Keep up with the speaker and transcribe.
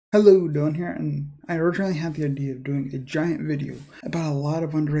Hello, Don here, and I originally had the idea of doing a giant video about a lot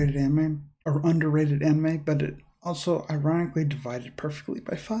of underrated anime, but it also ironically divided perfectly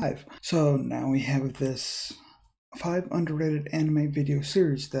by 5. So now we have this 5 underrated anime video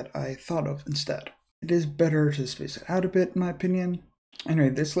series that I thought of instead. It is better to space it out a bit, in my opinion. Anyway,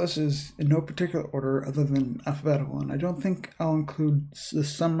 this list is in no particular order other than alphabetical, and I don't think I'll include the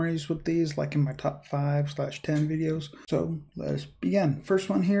summaries with these like in my top 5/10 videos. So let's begin. First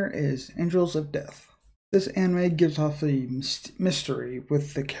one here is Angels of Death. This anime gives off a mystery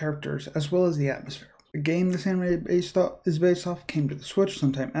with the characters as well as the atmosphere. The game this anime is based off came to the Switch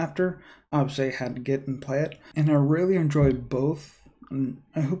sometime after. Obviously, I had to get and play it, and I really enjoyed both, and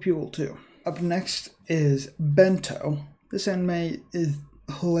I hope you will too. Up next is Bento. This anime is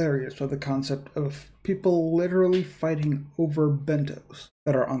hilarious with the concept of people literally fighting over bentos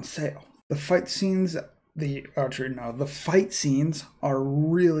that are on sale. The fight scenes are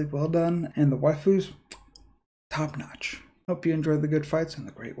really well done, and the waifus, top notch. Hope you enjoy the good fights and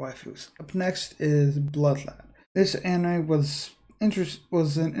the great waifus. Up next is Bloodlad. This anime was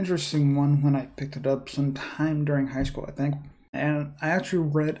an interesting one when I picked it up sometime during high school, I think. And I actually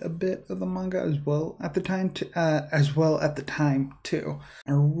read a bit of the manga as well at the time too.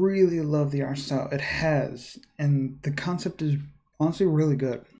 I really love the art style it has, and the concept is honestly really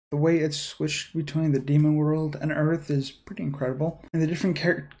good. The way it's switched between the demon world and Earth is pretty incredible, and the different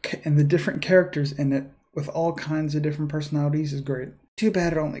characters in it with all kinds of different personalities is great. Too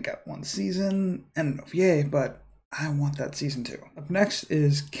bad it only got 1 season, and yay, but I want that season 2. Up next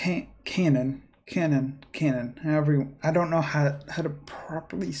is Canon. However, I don't know how to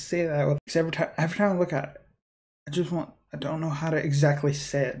properly say that because every time I look at it, I don't know how to exactly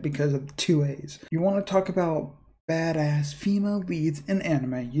say it because of the 2 A's. You want to talk about badass female leads in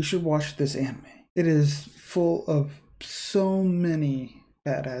anime, you should watch this anime. It is full of so many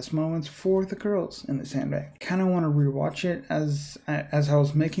badass moments for the girls in this anime. Kind of want to rewatch it as I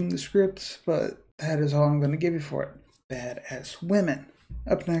was making the scripts, but that is all I'm going to give you for it. Badass women.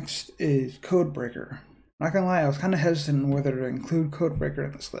 Up next is Codebreaker. Not gonna lie, I was kind of hesitant on whether to include Codebreaker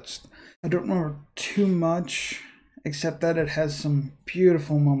in this list. I don't remember too much, except that it has some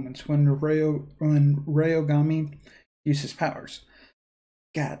beautiful moments when Ryogami uses powers.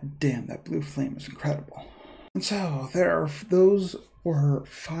 God damn, that blue flame is incredible. And so, those were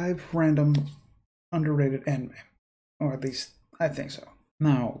 5 random underrated anime. Or at least, I think so.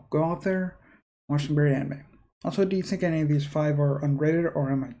 Now, go out there, watch some great anime. Also, do you think any of these 5 are unrated,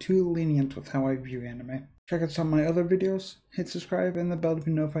 or am I too lenient with how I view anime? Check out some of my other videos, hit subscribe and the bell to be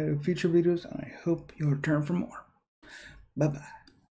notified of future videos, and I hope you'll return for more. Bye bye.